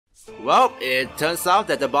Well, it turns out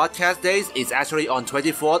that the broadcast days is actually on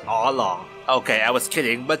 24th all along. Okay, I was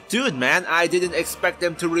kidding, but dude man, I didn't expect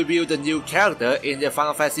them to reveal the new character in the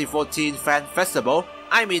Final Fantasy XIV Fan Festival.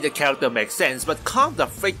 I mean, the character makes sense, but calm the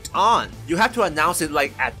freak on. You have to announce it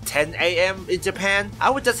like at 10 AM in Japan. I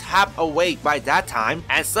was just half awake by that time,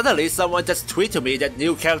 and suddenly someone just tweeted me that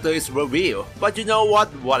new character is revealed. But you know what?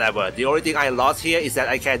 Whatever. The only thing I lost here is that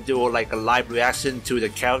I can't do like a live reaction to the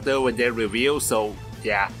character when they reveal, so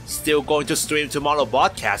yeah, still going to stream tomorrow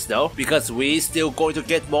broadcast though, because we still going to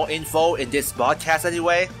get more info in this broadcast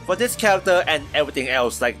anyway, for this character and everything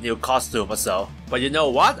else like new costume or so. But you know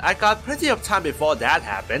what, I got plenty of time before that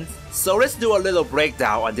happened, so let's do a little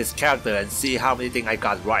breakdown on this character and see how many things I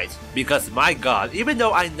got right. Because my god, even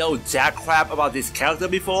though I know jack crap about this character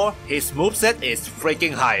before, his moveset is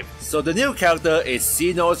freaking hype. So the new character is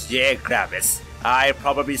Zenos yae Galvus. I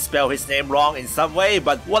probably spelled his name wrong in some way,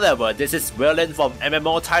 but whatever, this is villain from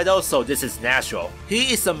MMO title, so this is natural.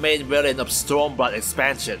 He is the main villain of Stormblood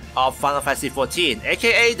expansion of Final Fantasy XIV,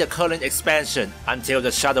 aka the current expansion until the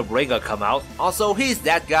Shadowbringer come out. Also, he's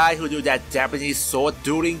that guy who do that Japanese sword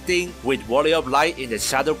dueling thing with Warrior of Light in the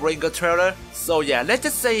Shadowbringer trailer. So yeah, let's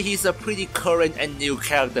just say he's a pretty current and new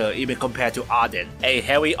character even compared to Arden. A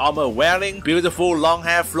heavy armor wearing, beautiful long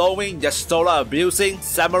hair flowing, Yastola abusing,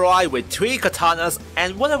 samurai with 3 katanas,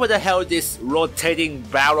 and whatever the hell this rotating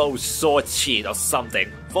barrel sword cheat or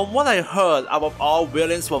something. From what I heard, out of all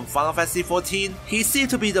villains from Final Fantasy XIV, he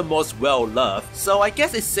seemed to be the most well-loved, so I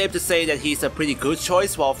guess it's safe to say that he's a pretty good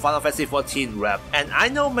choice for Final Fantasy XIV rep. And I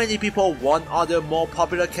know many people want other more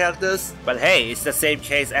popular characters, but hey, it's the same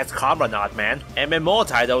case as Comranot, man. MMO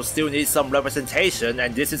titles still need some representation,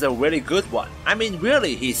 and this is a really good one. I mean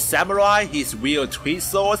really, he's samurai, he's wield tweed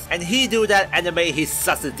swords, and he do that anime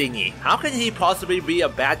Hisatsu thingy. How can he possibly be a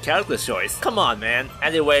bad character choice? Come on man.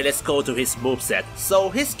 Anyway, let's go to his moveset. So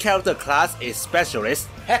his character class is Specialist.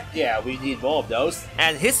 Heck yeah, we need more of those.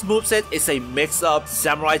 And his moveset is a mix-up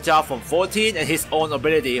Samurai job from 14 and his own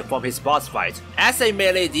ability from his boss fight. As a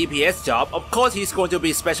melee DPS job, of course he's going to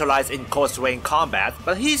be specialized in close range combat,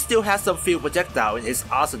 but he still has some field projectile in his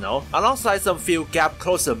arsenal, alongside some field gap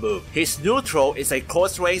closer move. His neutral is a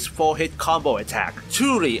close range 4-hit combo attack.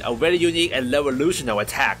 Truly a very unique and revolutionary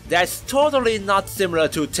attack that's totally not similar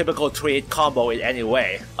to typical 3-hit combo in any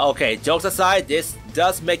way. Okay, jokes aside, this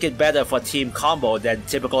does make it better for team combo than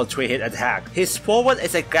typical 3-hit attack. His forward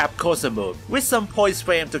is a gap closer move, with some poise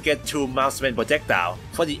frame to get 2 marksman projectile.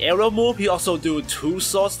 For the arrow move, he also do 2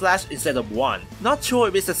 sword slash instead of 1. Not sure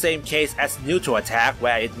if it's the same case as neutral attack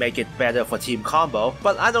where it make it better for team combo,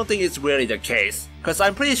 but I don't think it's really the case. Cause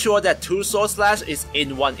I'm pretty sure that 2 sword slash is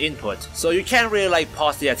in 1 input, so you can't really like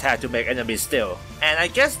pause the attack to make enemies still. And I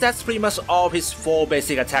guess that's pretty much all of his 4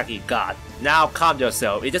 basic attack he got. Now calm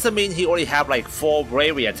yourself, it doesn't mean he only have like 4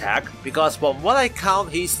 bravery attack, because from what I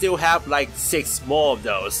count he still have like 6 more of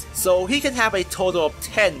those. So he can have a total of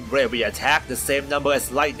 10 bravery attack, the same number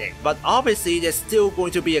as lightning. But obviously there's still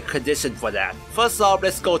going to be a condition for that. First off,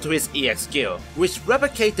 let's go to his EX skill, which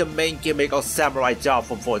replicates the main gimmick of Samurai job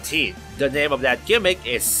from 14. The name of that gimmick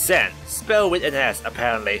is Sen, spelled with an S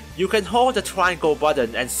apparently. You can hold the triangle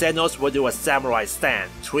button and Zenos will do a samurai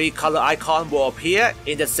stand. 3 color icons will appear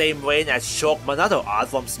in the same vein as Shock Monado art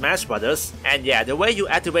from Smash Brothers. And yeah, the way you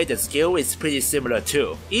activate the skill is pretty similar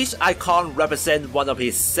too. Each icon represents one of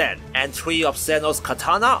his Sen, and 3 of Zenos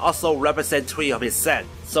katana also represent 3 of his Sen.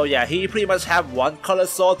 So yeah, he pretty much have 1 color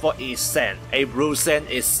sword for each Sen. A blue Sen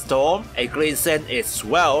is Storm, a green Sen is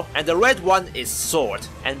Swell, and the red one is Sword.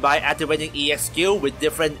 And by activating EX skill with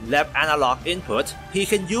different left analog input, he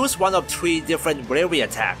can use one of 3 different bravery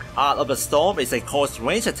attack. Art of the Storm is a close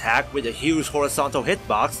range attack with a huge horizontal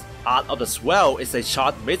hitbox. Art of the Swell is a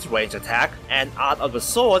short mid-range attack, and Art of the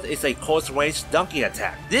Sword is a close-range dunking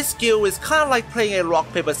attack. This skill is kinda like playing a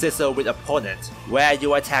rock paper scissors with opponent, where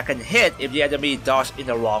you attack and hit if the enemy dodge in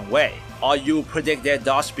the wrong way, or you predict their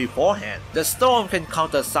dodge beforehand. The Storm can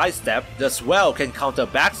counter sidestep, the Swell can counter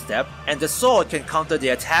backstep, and the Sword can counter the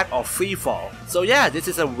attack or freefall. So yeah, this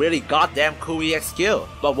is a really goddamn cool EX skill.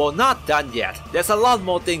 But we're not done yet. There's a lot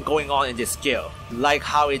more thing going on in this skill, like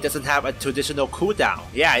how it doesn't have a traditional cooldown.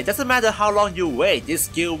 Yeah, it doesn't matter how long you wait, this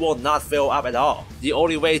skill will not fill up at all. The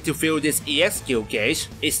only way to fill this EX skill gauge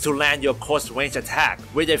is to land your close range attack.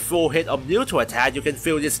 With a full hit of neutral attack, you can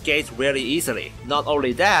fill this gauge really easily. Not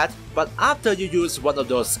only that, but after you use one of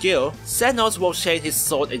those skills, Zenos will change his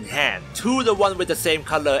sword in hand to the one with the same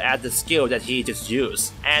color as the skill that he just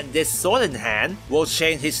used. And this sword in hand will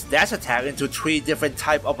change his dash attack into 3 different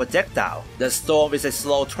types of projectile. The Storm is a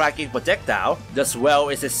slow tracking projectile, the Swell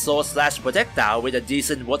is a sword slash projectile with a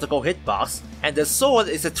decent vertical hitbox, and the sword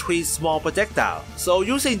is a 3 small projectile, so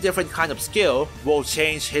using different kind of skill will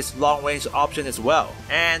change his long range option as well.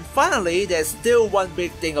 And finally, there's still one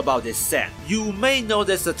big thing about this Zen. You may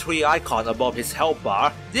notice the 3 icon above his health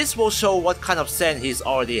bar. This will show what kind of Zen he's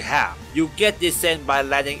already have. You get this Zen by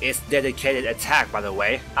landing its dedicated attack, by the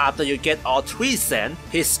way. After you get all 3 Zen,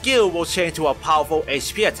 his skill will change to a powerful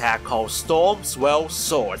HP attack called Storm Swell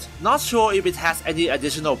Sword. Not sure if it has any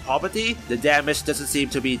additional property, the damage doesn't seem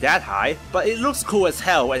to be that high, but it looks cool as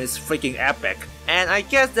hell and it's freaking epic. And I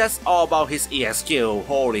guess that's all about his EX skill.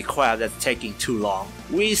 Holy crap, that's taking too long.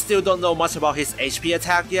 We still don't know much about his HP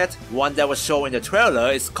attack yet. One that was shown in the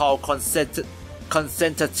trailer is called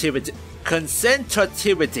Concentrativity.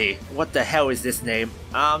 What the hell is this name?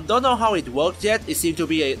 Don't know how it works yet. It seems to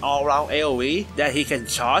be an all-round AoE that he can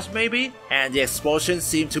charge maybe, and the explosions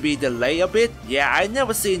seem to be delayed a bit. Yeah, I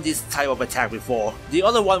never seen this type of attack before. The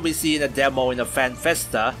other one we see in a demo in the Fan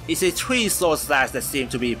Festa is a 3 sword slash that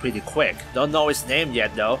seems to be pretty quick. Don't know its name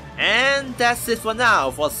yet though. And that's it for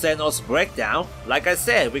now for Zenos breakdown. Like I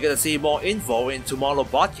said, we're gonna see more info in tomorrow's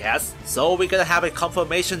podcast, so we're gonna have a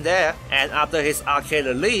confirmation there. And after his arcade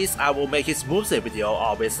release, I will make his moveset video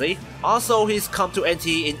obviously. Also, he's come to NT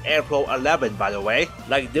in April 11, by the way.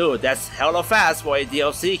 Like, dude, that's hella fast for a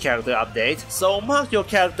DLC character update. So mark your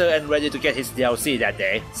character and ready to get his DLC that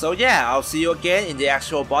day. So yeah, I'll see you again in the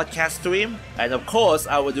actual podcast stream. And of course,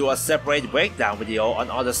 I will do a separate breakdown video on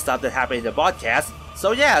all the stuff that happened in the podcast.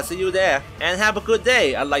 So yeah, see you there. And have a good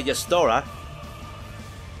day, unlike your Stora.